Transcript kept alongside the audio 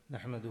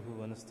نحمده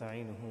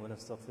ونستعينه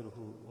ونستغفره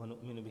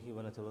ونؤمن به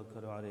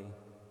ونتوكل عليه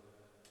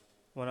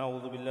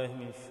ونعوذ بالله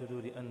من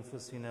شرور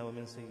أنفسنا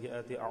ومن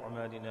سيئات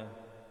أعمالنا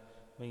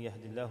من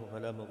يهد الله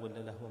فلا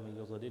مضل له ومن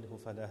يضلله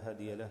فلا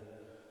هادي له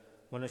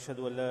ونشهد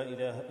أن لا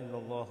إله إلا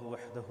الله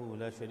وحده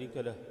لا شريك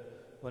له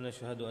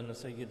ونشهد أن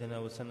سيدنا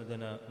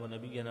وسندنا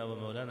ونبينا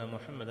ومولانا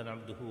محمدا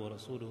عبده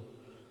ورسوله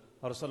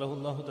أرسله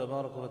الله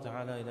تبارك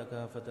وتعالى إلى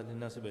كافة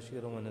للناس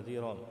بشيرا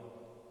ونذيرا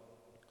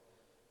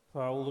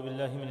فأعوذ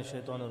بالله من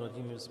الشيطان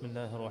الرجيم بسم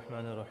الله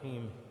الرحمن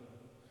الرحيم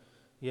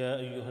يا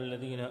أيها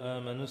الذين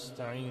آمنوا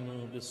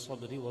استعينوا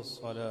بالصبر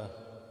والصلاة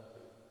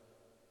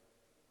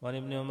وعن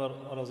ابن عمر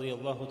رضي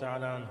الله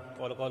تعالى عنه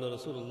قال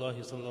رسول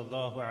الله صلى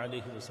الله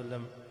عليه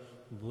وسلم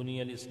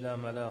بني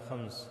الإسلام على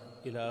 5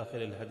 إلى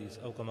آخر الحديث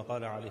أو كما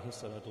قال عليه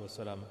الصلاة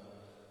والسلام.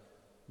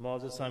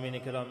 معزز سامعین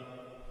کرام،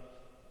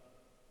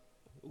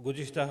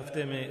 گزشتہ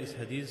ہفتے میں اس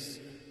حدیث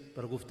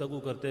پر گفتگو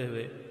کرتے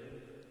ہوئے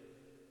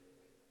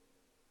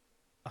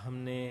ہم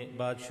نے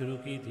بات شروع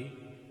کی تھی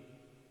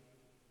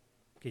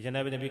کہ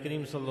جناب نبی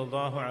کریم صلی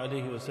اللہ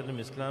علیہ وسلم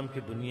اسلام کی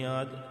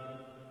بنیاد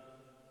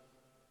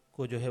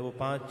کو جو ہے وہ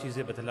 5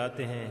 چیزیں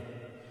بتلاتے ہیں،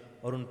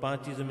 اور ان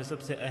 5 چیزوں میں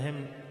سب سے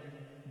اہم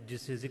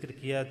جسے ذکر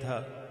کیا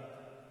تھا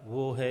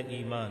وہ ہے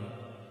ایمان،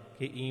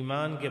 کہ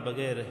ایمان کے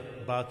بغیر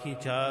باقی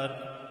 4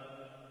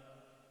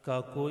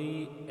 کا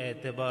کوئی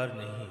اعتبار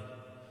نہیں.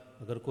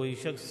 اگر کوئی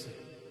شخص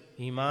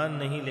ایمان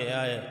نہیں لے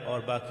آئے اور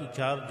باقی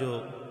 4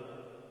 جو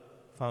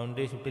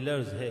فاؤنڈیشن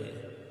پلرز ہے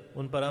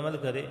ان پر عمل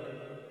کرے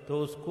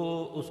تو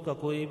اس کا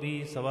کوئی بھی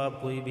ثواب،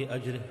 کوئی بھی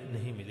اجر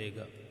نہیں ملے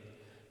گا.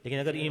 لیکن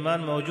اگر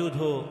ایمان موجود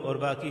ہو اور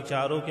باقی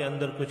 4 کے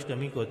اندر کچھ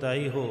کمی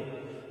کوتاہی ہو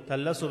تو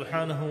اللہ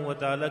سبحانہ و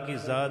تعالیٰ کی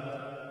ذات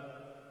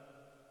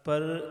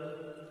پر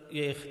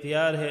یہ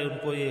اختیار ہے، ان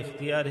کو یہ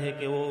اختیار ہے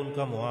کہ وہ ان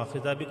کا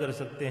مواخذہ بھی کر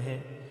سکتے ہیں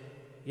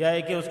یا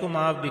کہ اس کو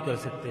معاف بھی کر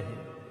سکتے ہیں.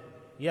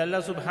 یہ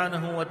اللہ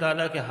سبحانہ و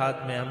تعالیٰ کے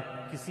ہاتھ میں. ہم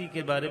کسی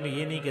کے بارے میں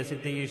یہ نہیں کہہ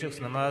سکتے یہ شخص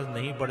نماز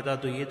نہیں پڑھتا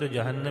تو یہ تو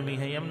جہنمی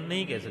ہے، یہ ہم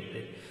نہیں کہہ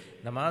سکتے.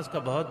 نماز کا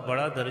بہت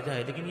بڑا درجہ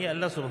ہے، لیکن یہ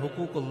اللہ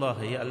حقوق اللہ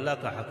ہے، یہ اللہ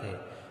کا حق ہے.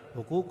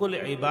 حقوق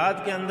العباد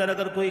کے اندر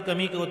اگر کوئی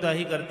کمی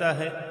کوتاہی کرتا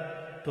ہے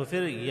تو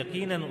پھر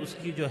یقیناً اس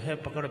کی جو ہے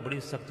پکڑ بڑی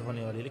سخت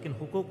ہونے والی ہے. لیکن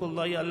حقوق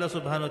اللہ یہ اللہ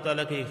سبحانہ و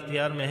تعالیٰ کے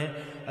اختیار میں ہے.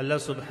 اللہ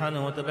سبحانہ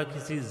و تعالیٰ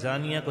کسی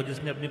زانیہ کو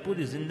جس نے اپنی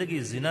پوری زندگی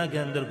زنا کے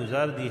اندر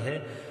گزار دی ہے،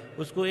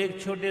 اس کو ایک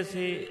چھوٹے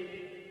سے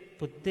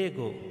کتے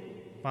کو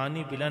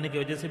پانی پلانے کی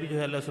وجہ سے بھی جو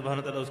ہے اللہ سبحانہ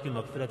و تعالیٰ اس کی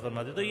مغفرت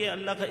فرماتے. تو یہ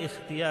اللہ کا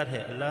اختیار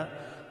ہے. اللہ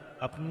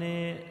اپنے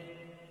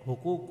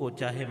حقوق کو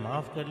چاہے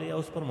معاف کر لے یا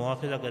اس پر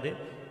مواخذہ کرے،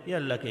 یہ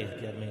اللہ کے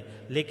اختیار میں ہے.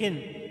 لیکن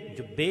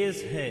جو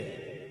بیس ہے،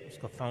 اس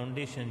کا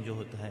فاؤنڈیشن جو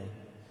ہوتا ہے،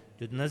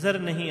 جو نظر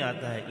نہیں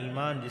آتا ہے،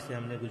 ایمان جسے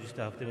ہم نے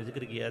گزشتہ ہفتے میں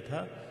ذکر کیا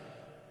تھا،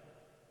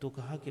 تو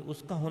کہا کہ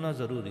اس کا ہونا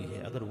ضروری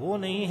ہے. اگر وہ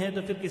نہیں ہے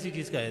تو پھر کسی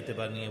چیز کا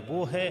اعتبار نہیں ہے.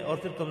 وہ ہے اور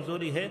پھر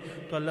کمزوری ہے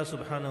تو اللہ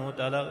سبحانہ و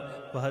تعالیٰ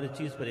کو ہر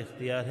چیز پر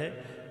اختیار ہے.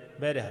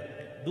 بہرحال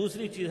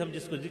دوسری چیز ہم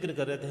جس کو ذکر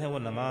کر رہے ہیں وہ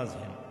نماز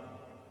ہے.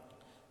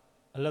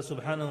 اللہ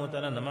سبحانہ و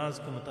تعالیٰ نماز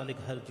کے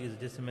متعلق ہر چیز،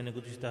 جیسے میں نے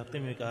گزشتہ ہفتے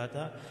میں کہا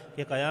تھا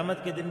کہ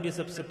قیامت کے دن بھی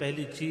سب سے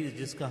پہلی چیز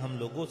جس کا ہم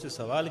لوگوں سے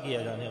سوال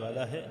کیا جانے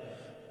والا ہے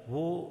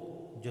وہ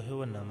جو ہے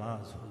وہ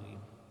نماز ہوگی.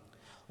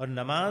 اور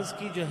نماز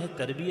کی جو ہے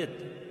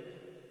تربیت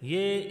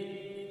یہ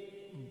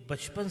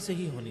بچپن سے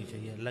ہی ہونی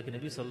چاہیے. اللہ کے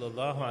نبی صلی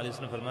اللہ علیہ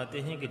وسلم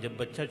فرماتے ہیں کہ جب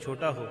بچہ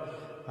چھوٹا ہو،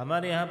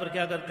 ہمارے یہاں پر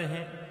کیا کرتے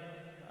ہیں،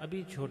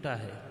 ابھی چھوٹا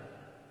ہے،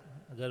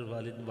 اگر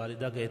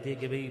والدہ کہتے ہیں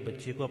کہ بھئی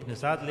بچے کو اپنے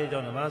ساتھ لے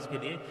جاؤ نماز کے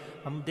لیے،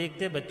 ہم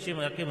دیکھتے بچے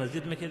آ کے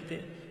مسجد میں کھیلتے.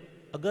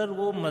 اگر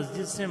وہ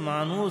مسجد سے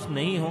مانوس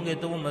نہیں ہوں گے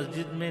تو وہ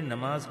مسجد میں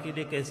نماز کے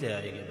لیے کیسے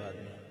آئے گے بعد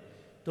میں؟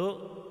 تو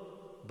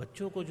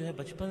بچوں کو جو ہے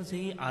بچپن سے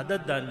ہی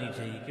عادت ڈالنی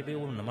چاہیے کہ بھئی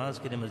وہ نماز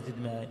کے لیے مسجد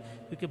میں آئے.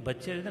 کیونکہ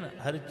بچے جو ہے نا،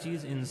 ہر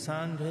چیز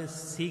انسان جو ہے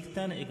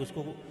سیکھتا ہے نا. ایک اس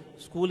کو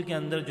اسکول کے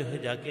اندر جو ہے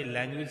جا کے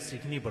لینگویج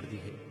سیکھنی پڑتی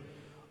ہے،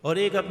 اور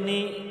ایک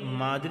اپنی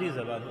مادری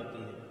زبان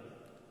ہوتی ہے،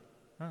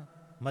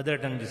 مدر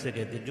ٹنگ جسے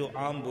کہتے ہیں، جو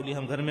عام بولی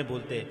ہم گھر میں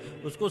بولتے ہیں،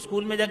 اس کو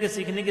اسکول میں جا کے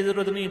سیکھنے کی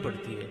ضرورت نہیں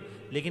پڑتی ہے.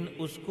 لیکن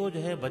اس کو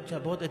جو ہے بچہ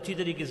بہت اچھی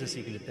طریقے سے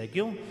سیکھ لیتا ہے.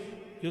 کیوں؟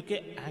 کیونکہ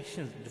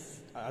ایکشن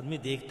آدمی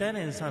دیکھتا ہے نا،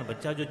 انسان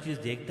بچہ جو چیز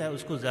دیکھتا ہے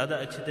اس کو زیادہ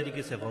اچھے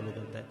طریقے سے فالو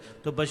کرتا ہے.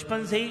 تو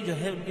بچپن سے ہی جو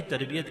ہے ان کی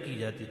تربیت کی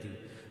جاتی تھی.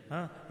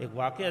 ایک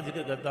واقعہ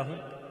ذکر کرتا ہوں.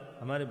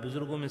 ہمارے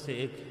بزرگوں میں سے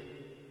ایک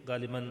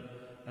غالباً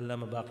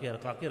علامہ باقی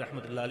ارقاقی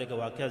رحمۃ اللہ علیہ کا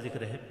واقعہ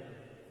ذکر ہے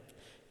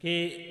کہ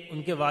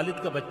ان کے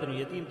والد کا بچپن میں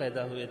یتیم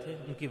پیدا ہوئے تھے.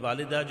 ان کی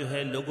والدہ جو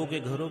ہے لوگوں کے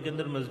گھروں کے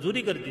اندر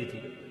مزدوری کرتی تھی،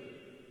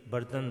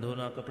 برتن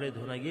دھونا، کپڑے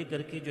دھونا، یہ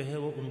کر کے جو ہے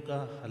وہ ان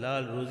کا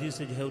حلال روزی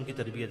سے جو ہے ان کی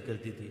تربیت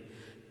کرتی تھی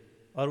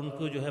اور ان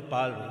کو جو ہے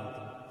پال رہی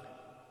تھی.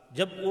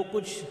 جب وہ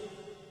کچھ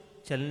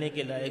چلنے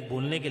کے لائق،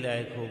 بولنے کے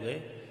لائق ہو گئے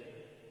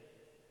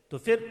تو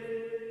پھر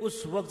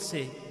اس وقت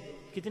سے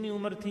کتنی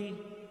عمر تھی؟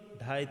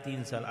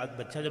 2.5-3 سال. آج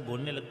بچہ جب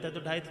بولنے لگتا ہے تو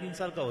 2.5-3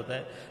 سال کا ہوتا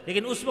ہے،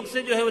 لیکن اس وقت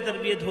سے جو ہے وہ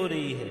تربیت ہو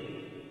رہی ہے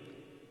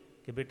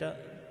کہ بیٹا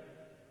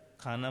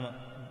کھانا،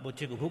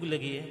 بچے کو بھوک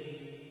لگی ہے،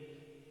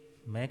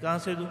 میں کہاں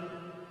سے دوں؟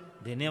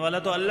 دینے والا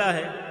تو اللہ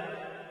ہے،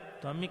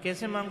 تو امی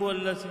کیسے مانگو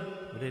اللہ سے؟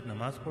 بولے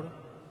نماز پڑھو.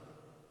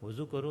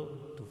 وضو کرو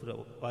تو پھر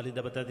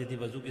والدہ بتاتی تھی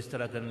وضو کس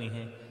طرح کرنی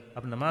ہے.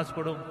 اب نماز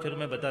پڑھو، چلو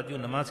میں بتاتی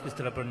ہوں نماز کس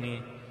طرح پڑھنی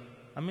ہے.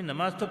 امی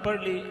نماز تو پڑھ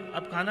لی،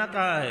 اب کھانا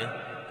کہاں ہے؟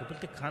 تو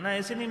بولتے کھانا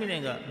ایسے نہیں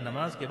ملے گا،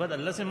 نماز کے بعد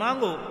اللہ سے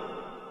مانگو،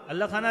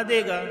 اللہ کھانا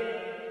دے گا.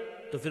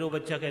 تو پھر وہ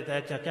بچہ کہتا ہے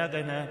اچھا کیا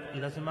کہنا ہے؟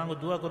 اللہ سے مانگو،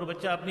 دعا کرو.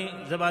 بچہ اپنی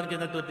زبان کے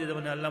اندر توتی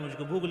زبان، اللہ مجھ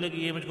کو بھوک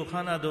لگی ہے، مجھ کو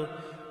کھانا دو.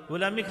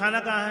 بولا امی کھانا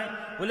کہاں ہے؟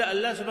 بولے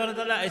اللہ سبحانہ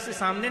وتعالیٰ ایسے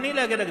سامنے نہیں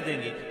لا کے رکھ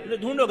دیں گے، بولے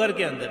ڈھونڈو گھر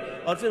کے اندر.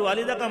 اور پھر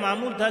والدہ کا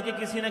معمول تھا کہ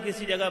کسی نہ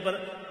کسی جگہ پر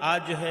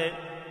آج جو ہے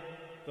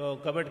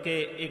کبٹ کے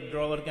ایک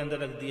ڈراور کے اندر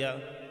رکھ دیا.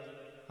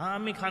 ہاں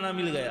امی کھانا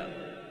مل گیا.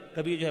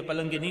 کبھی جو ہے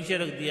پلنگ کے نیچے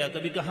رکھ دیا،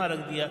 کبھی کہاں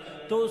رکھ دیا.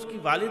 تو اس کی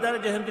والدہ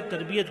جو ہے ان کی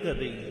تربیت کر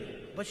رہی ہے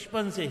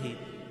بچپن سے ہی،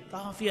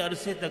 کافی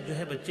عرصے تک جو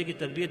ہے بچے کی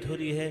تربیت ہو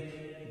رہی ہے.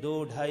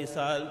 2-2.5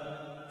 سال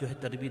جو ہے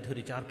تربیت ہو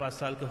رہی، 4-5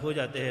 سال کے ہو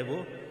جاتے ہیں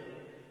وہ.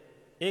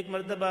 ایک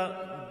مرتبہ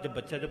جب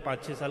بچہ جو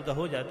 5-6 سال کا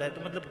ہو جاتا ہے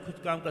تو مطلب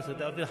خود کام کر سکتا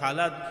ہے. اور پھر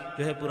حالات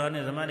جو ہے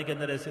پرانے زمانے کے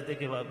اندر ایسے تھے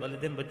کہ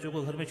والدین بچوں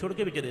کو گھر میں چھوڑ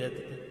کے بھی چلے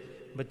جاتے تھے.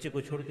 بچے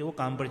کو چھوڑ کے وہ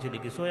کام پر چلے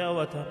گئے، سویا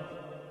ہوا تھا.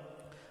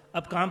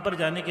 اب کام پر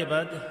جانے کے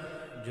بعد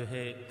جو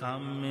ہے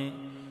کام میں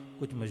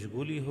کچھ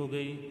مشغولی ہو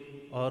گئی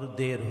اور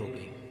دیر ہو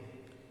گئی.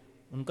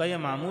 ان کا یہ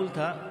معمول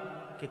تھا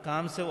کہ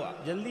کام سے وہ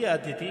جلدی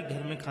آتی تھی،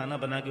 گھر میں کھانا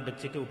بنا کے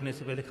بچے کے اٹھنے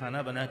سے پہلے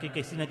کھانا بنا کے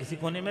کسی نہ کسی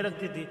کونے میں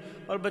رکھتی تھی.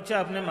 اور بچہ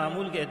اپنے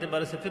معمول کے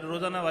اعتبار سے پھر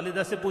روزانہ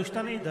والدہ سے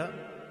پوچھتا نہیں تھا،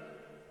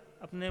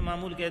 اپنے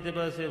معمول کے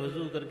اعتبار سے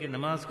وضو کر کے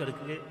نماز کر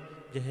کے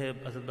جو ہے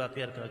اسد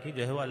باقیار کر کے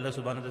جو ہے وہ اللہ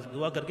سبحانہ وتعالیٰ سے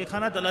دعا کر کے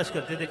کھانا تلاش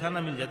کرتے تھے. کھانا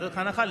مل جاتا،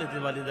 کھانا کھا لیتے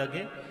والدہ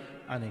کے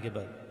آنے کے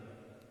بعد.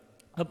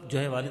 اب جو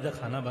ہے والدہ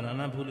کھانا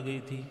بنانا بھول گئی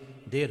تھی،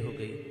 دیر ہو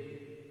گئی.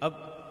 اب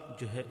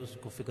جو ہے اس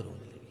کو فکر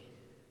ہونے لگی.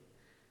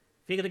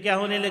 فکر کیا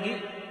ہونے لگی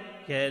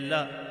کہ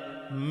اللہ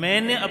میں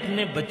نے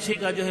اپنے بچے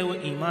کا جو ہے وہ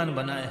ایمان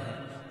بنایا ہے،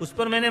 اس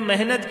پر میں نے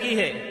محنت کی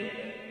ہے،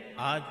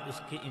 آج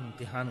اس کے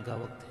امتحان کا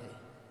وقت ہے.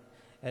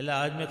 اللہ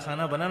آج میں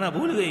کھانا بنانا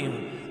بھول گئی ہوں.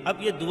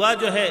 اب یہ دعا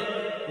جو ہے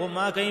وہ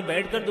ماں کہیں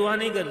بیٹھ کر دعا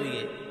نہیں کر رہی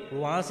ہے، وہ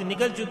وہاں سے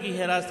نکل چکی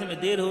ہے، راستے میں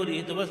دیر ہو رہی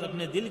ہے. تو بس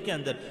اپنے دل کے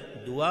اندر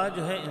دعا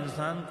جو ہے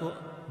انسان کو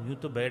یوں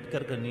تو بیٹھ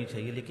کر کرنی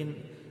چاہیے، لیکن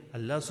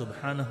اللہ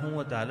سبحانہ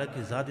و تعالیٰ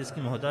کی ذات اس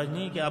کی محتاج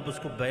نہیں کہ آپ اس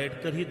کو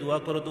بیٹھ کر ہی دعا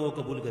کرو تو وہ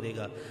قبول کرے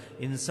گا.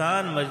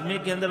 انسان مجمع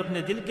کے اندر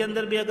اپنے دل کے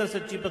اندر بھی اگر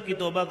سچی پکی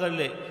توبہ کر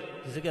لے،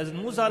 جیسے کہ حضرت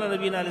موسیٰ علیہ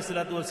نبینا علیہ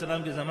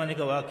السلام کے زمانے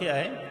کا واقعہ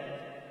ہے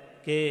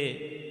کہ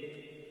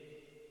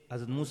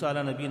حضرت موسیٰ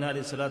علیہ نبینا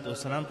علیہ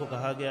السلام کو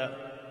کہا گیا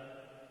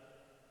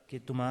کہ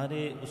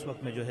تمہارے اس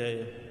وقت میں جو ہے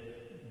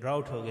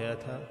ڈراؤٹ ہو گیا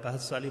تھا،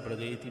 قحط سالی پڑ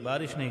گئی تھی،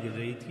 بارش نہیں گر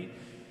رہی تھی.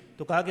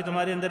 تو کہا کہ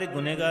تمہارے اندر ایک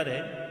گنہگار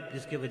ہے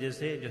جس کی وجہ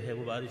سے جو ہے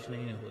وہ بارش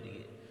نہیں ہو رہی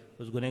ہے،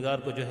 اس گنہگار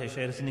کو جو ہے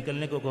شہر سے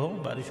نکلنے کو کہو،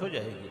 بارش ہو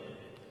جائے گی.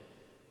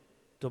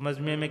 تو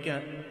مجمع میں کیا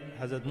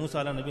حضرت موسیٰ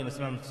علیہ نبی علیہ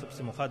السلام سب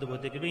سے مخاطب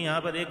ہوتے کہ بھئی یہاں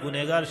پر ایک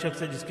گنہگار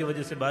شخص ہے جس کی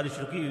وجہ سے بارش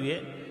رکی ہوئی ہے،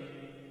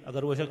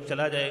 اگر وہ شخص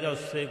چلا جائے گا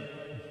اس سے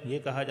یہ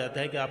کہا جاتا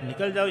ہے کہ آپ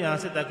نکل جاؤ یہاں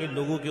سے تاکہ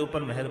لوگوں کے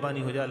اوپر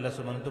مہربانی ہو جائے. اللہ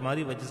سبحانہ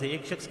تمہاری وجہ سے،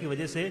 ایک شخص کی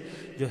وجہ سے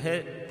جو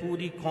ہے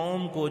پوری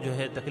قوم کو جو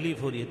ہے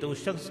تکلیف ہو رہی ہے، تو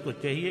اس شخص کو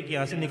چاہیے کہ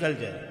یہاں سے نکل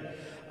جائے.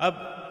 اب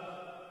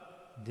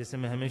جیسے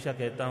میں ہمیشہ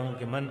کہتا ہوں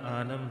کہ من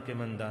آنم کہ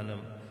من دانم،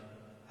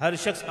 ہر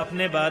شخص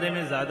اپنے بارے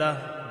میں زیادہ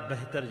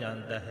بہتر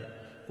جانتا ہے.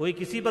 کوئی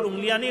کسی پر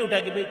انگلیاں نہیں اٹھا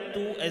کہ بھئی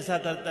تو ایسا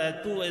کرتا ہے،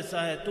 تو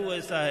ایسا ہے، تو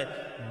ایسا ہے.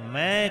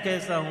 میں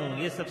کیسا ہوں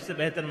یہ سب سے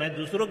بہتر. میں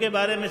دوسروں کے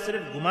بارے میں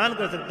صرف گمان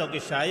کر سکتا ہوں کہ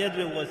شاید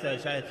وہ ایسا ہے،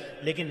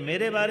 شاید، لیکن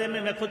میرے بارے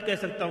میں میں خود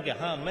کہہ سکتا ہوں کہ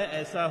ہاں میں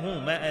ایسا ہوں،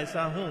 میں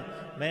ایسا ہوں،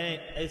 میں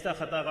ایسا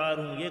خطا کار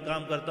ہوں، یہ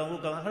کام کرتا ہوں، وہ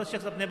کام. ہر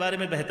شخص اپنے بارے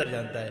میں بہتر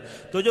جانتا ہے.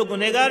 تو جو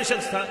گنہگار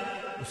شخص تھا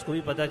اس کو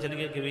بھی پتہ چل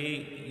گیا کہ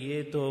بھئی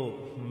یہ تو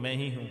میں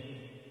ہی ہوں.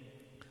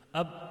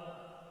 اب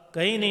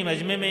کہیں نہیں،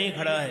 مجمع میں ہی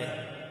کھڑا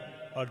ہے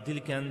اور دل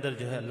کے اندر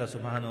جو ہے اللہ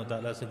سبحانہ و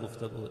تعالیٰ سے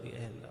گفتگو ہو رہی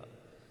ہے، اللہ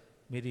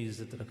میری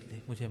عزت رکھ لے،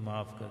 مجھے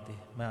معاف کر دے،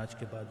 میں آج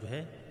کے بعد جو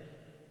ہے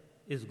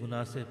اس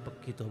گناہ سے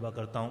پکی توبہ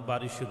کرتا ہوں.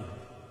 بارش شروع ہو،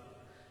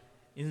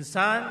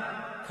 انسان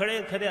کھڑے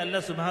کھڑے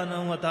اللہ سبحانہ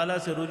و تعالیٰ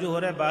سے رجوع ہو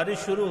رہا ہے.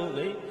 بارش شروع ہو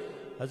گئی.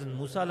 حضرت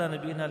موسیٰ علیہ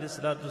نبینا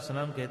علیہ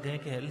السلام کہتے ہیں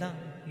کہ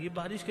اللہ یہ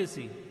بارش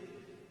کیسی؟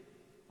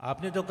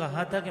 آپ نے تو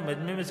کہا تھا کہ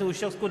مجمع میں سے اس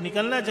شخص کو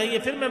نکلنا چاہیے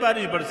پھر میں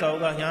بارش برسا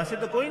ہوگا، یہاں سے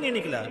تو کوئی نہیں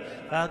نکلا.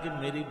 کہا کہ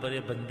میری بڑے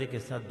بندے کے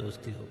ساتھ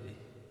دوستی ہو گئی،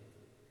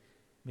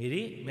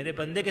 میرے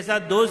بندے کے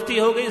ساتھ دوستی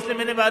ہو گئی، اس لیے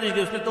میں نے بارش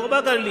دی، اس نے توبہ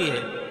کر لی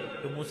ہے.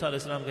 تو موسیٰ علیہ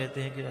السلام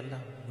کہتے ہیں کہ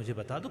اللہ مجھے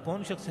بتا دو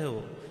کون شخص ہے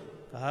وہ.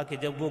 کہا کہ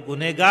جب وہ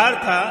گنہگار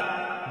تھا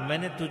میں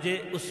نے تجھے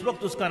اس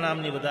وقت اس کا نام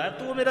نہیں بتایا،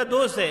 تو وہ میرا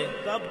دوست ہے،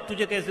 تو اب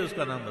تجھے کیسے اس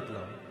کا نام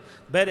بتلاؤں.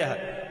 بہرحال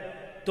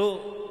تو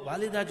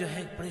والدہ جو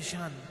ہے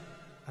پریشان،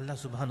 اللہ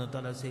سبحانہ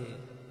تعالیٰ سے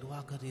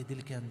دعا کر رہی دل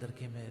کے اندر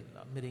کہ میں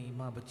میرے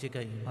ایمان، بچے کا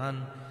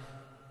ایمان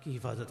کی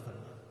حفاظت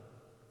کرنا.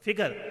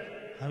 فکر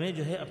ہمیں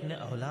جو ہے اپنے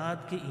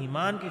اولاد کے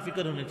ایمان کی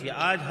فکر ہونی چاہیے.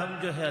 آج ہم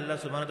جو ہے اللہ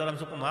سبحانہ تعالیٰ ہم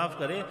سب کو معاف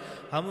کرے،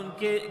 ہم ان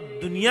کے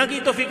دنیا کی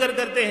تو فکر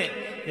کرتے ہیں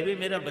کہ بھئی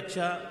میرا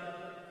بچہ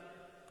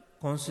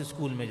کون سے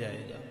اسکول میں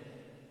جائے گا،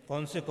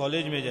 کون سے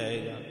کالج میں جائے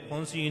گا،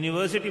 کون سی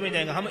یونیورسٹی میں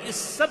جائے گا. ہم اس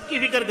سب کی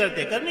فکر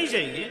کرتے ہیں، کرنی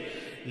چاہیے،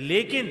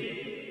 لیکن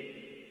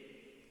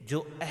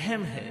جو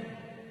اہم ہے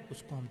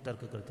اس کو ہم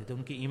ترک کرتے تھے،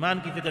 ان کی ایمان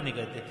کی فکر نہیں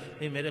کرتے.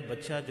 بھئی میرے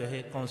بچہ جو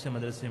ہے کون سے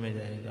مدرسے میں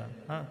جائے گا،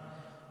 ہاں،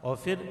 اور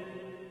پھر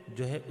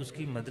جو ہے اس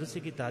کی مدرسے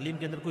کی تعلیم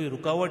کے اندر کوئی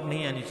رکاوٹ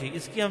نہیں آنی چاہیے،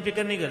 اس کی ہم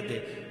فکر نہیں کرتے۔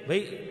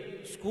 بھائی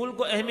اسکول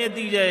کو اہمیت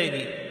دی جائے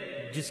گی،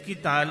 جس کی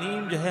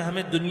تعلیم جو ہے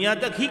ہمیں دنیا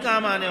تک ہی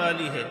کام آنے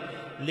والی ہے،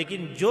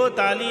 لیکن جو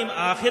تعلیم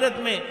آخرت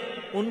میں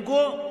ان کو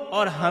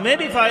اور ہمیں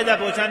بھی فائدہ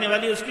پہنچانے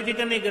والی ہے اس کی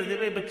فکر نہیں کرتے۔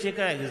 بھائی بچے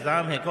کا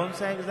ایگزام ہے، کون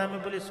سا ایگزام ہے؟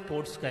 بولے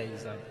اسپورٹس کا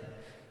ایگزام ہے۔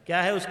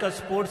 کیا ہے اس کا؟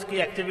 اسپورٹس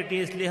کی ایکٹیویٹی،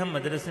 اس لیے ہم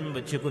مدرسے میں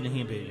بچے کو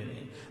نہیں بھیج رہے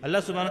ہیں۔ اللہ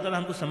سبحانہ وتعالیٰ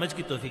ہم کو سمجھ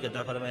کی توفیق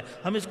عطا فرمائے،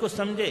 ہم اس کو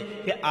سمجھے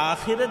کہ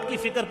آخرت کی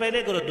فکر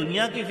پہلے کرو۔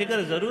 دنیا کی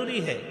فکر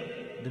ضروری ہے،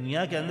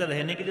 دنیا کے اندر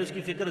رہنے کے لیے اس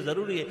کی فکر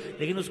ضروری ہے،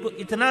 لیکن اس کو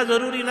اتنا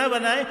ضروری نہ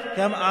بنائے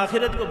کہ ہم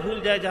آخرت کو بھول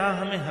جائے جہاں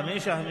ہمیں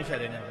ہمیشہ ہمیشہ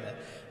رہنے والا ہے۔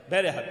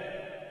 بہرحال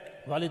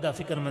والدہ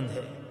فکر مند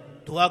ہے،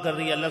 دعا کر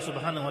رہی ہے اللہ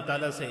سبحانہ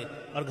وتعالیٰ سے،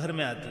 اور گھر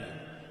میں آتی ہے۔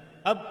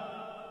 اب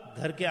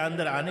گھر کے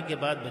اندر آنے کے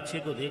بعد بچے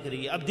کو دیکھ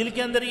رہی ہے، اب دل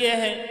کے اندر یہ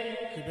ہے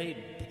کہ بھئی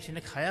بچے نے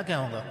کھایا کیا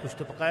ہوگا، کچھ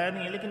تو پکایا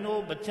نہیں ہے، لیکن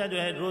وہ بچہ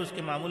جو ہے روز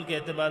کے معمول کے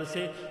اعتبار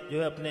سے جو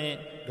ہے اپنے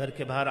گھر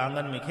کے باہر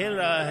آنگن میں کھیل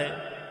رہا ہے۔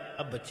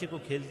 اب بچے کو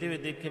کھیلتے ہوئے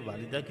دیکھ کے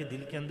والدہ کے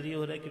دل کے اندر یہ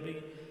ہو رہا ہے کہ بھئی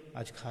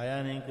آج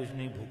کھایا نہیں، کچھ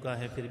نہیں، بھوکا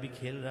ہے، پھر بھی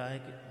کھیل رہا ہے،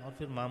 اور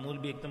پھر معمول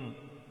بھی ایک دم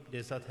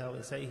جیسا تھا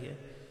ویسا ہی ہے۔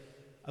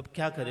 اب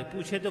کیا کرے؟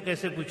 پوچھے تو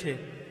کیسے پوچھے،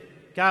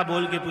 کیا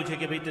بول کے پوچھے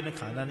کہ بھئی تو نے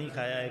کھانا نہیں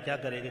کھایا ہے، کیا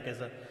کرے گا،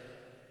 کیسا؟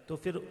 تو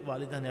پھر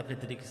والدہ نے اپنے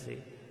طریقے سے،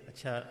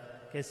 اچھا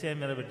کیسے ہے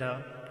میرا بیٹا؟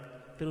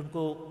 پھر ان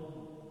کو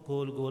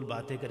گول گول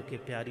باتیں کر کے،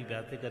 پیاری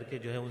باتیں کر کے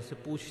جو ہے ان سے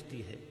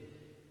پوچھتی ہے،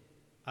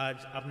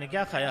 آج آپ نے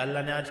کیا کھایا، اللہ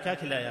نے آج کیا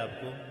کھلایا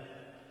آپ کو؟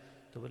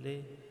 تو بولے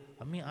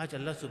امی آج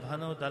اللہ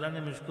سبحانہ و تعالیٰ نے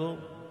مجھ کو،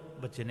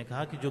 بچے نے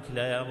کہا کہ جو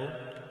کھلایا وہ،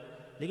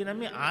 لیکن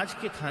امی آج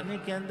کے کھانے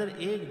کے اندر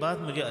ایک بات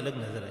مجھے الگ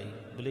نظر آئی۔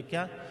 بولے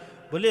کیا؟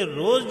 بولے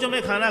روز جو میں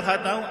کھانا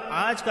کھاتا ہوں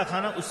آج کا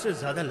کھانا اس سے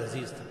زیادہ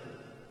لذیذ تھا۔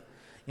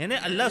 یعنی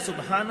اللہ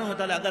سبحانہ و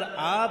تعالیٰ اگر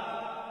آپ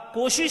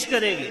کوشش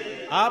کریں گے،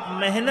 آپ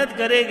محنت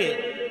کریں گے،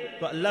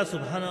 تو اللہ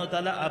سبحانہ و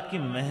تعالیٰ آپ کی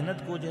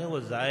محنت کو جو ہے وہ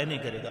ضائع نہیں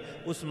کرے گا۔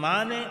 اس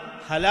ماں نے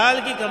حلال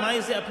کی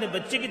کمائی سے اپنے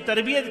بچے کی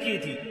تربیت کی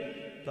تھی،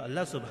 تو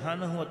اللہ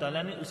سبحانہ و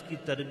تعالیٰ نے اس کی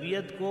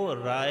تربیت کو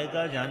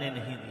رائگاں جانے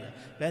نہیں دیا۔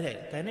 پہلے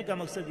کہنے کا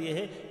مقصد یہ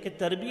ہے کہ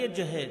تربیت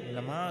جو ہے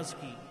نماز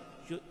کی،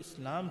 جو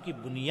اسلام کی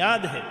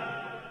بنیاد ہے،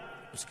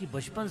 اس کی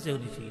بچپن سے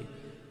ہونی چاہیے۔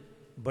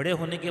 بڑے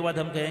ہونے کے بعد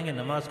ہم کہیں گے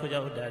نماز کو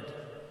جاؤ ڈیڈ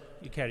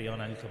یو کیری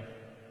آن آئی کم،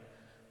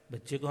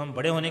 بچے کو ہم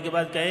بڑے ہونے کے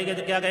بعد کہیں گے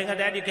تو کیا کہیں گا؟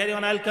 Did you carry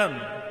on I come,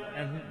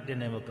 and they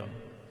never come.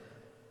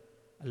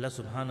 اللہ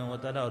سبحانہ و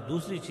تعالیٰ، اور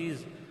دوسری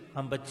چیز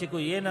ہم بچے کو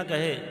یہ نہ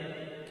کہے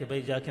کہ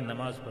بھئی جا کے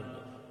نماز پڑھ لو۔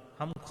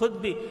 ہم خود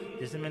بھی،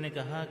 جیسے میں نے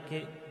کہا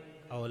کہ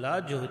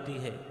اولاد جو ہوتی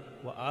ہے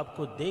وہ آپ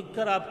کو دیکھ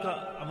کر آپ کا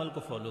عمل کو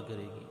فالو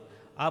کرے گی۔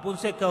 آپ ان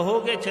سے کہو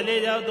کہ چلے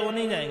جاؤ تو وہ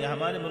نہیں جائیں گے۔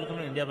 ہمارے ملک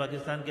میں، انڈیا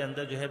پاکستان کے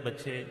اندر جو ہے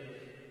بچے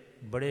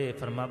بڑے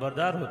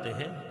فرمانبردار ہوتے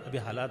ہیں، ابھی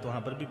حالات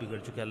وہاں پر بھی بگڑ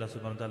چکے، اللہ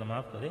سبحانہ تعالیٰ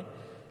معاف کرے،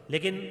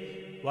 لیکن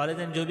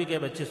والدین جو بھی کہے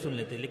بچے سن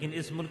لیتے۔ لیکن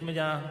اس ملک میں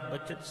جہاں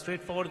بچے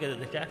اسٹریٹ فارورڈ کہتے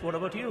تھے، dad what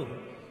about you,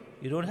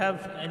 you don't have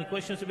any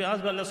questions to be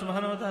asked by اللہ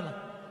سبحانہ و تعالیٰ،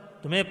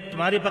 تمہیں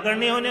تمہاری پکڑ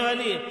نہیں ہونے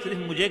والی ہے، صرف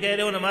مجھے کہہ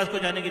رہے ہو نماز کو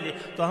جانے کے لیے۔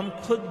 تو ہم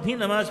خود بھی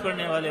نماز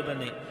پڑھنے والے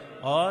بنے،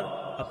 اور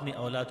اپنی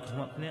اولاد کو،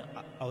 ہم اپنے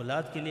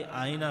اولاد کے لیے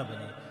آئینہ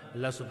بنے۔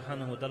 اللہ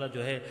سبحانہ و تعالیٰ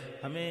جو ہے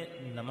ہمیں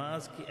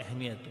نماز کی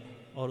اہمیت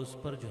اور اس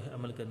پر جو ہے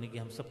عمل کرنے کی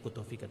ہم سب کو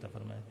توفیق عطا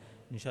فرمائے۔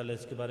 انشاءاللہ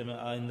اس کے بارے میں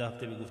آئندہ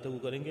ہفتے بھی گفتگو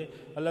کریں گے۔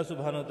 اللہ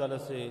سبحانہ و تعالیٰ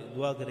سے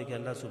دعا کرے کہ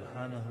اللہ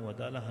سبحانہ و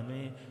تعالیٰ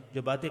ہمیں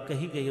جو باتیں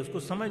کہی گئی اس کو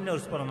سمجھنے اور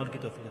اس پر عمل کی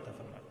توفیق عطا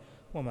فرمائے۔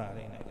 وما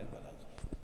علینا الا البلاغ۔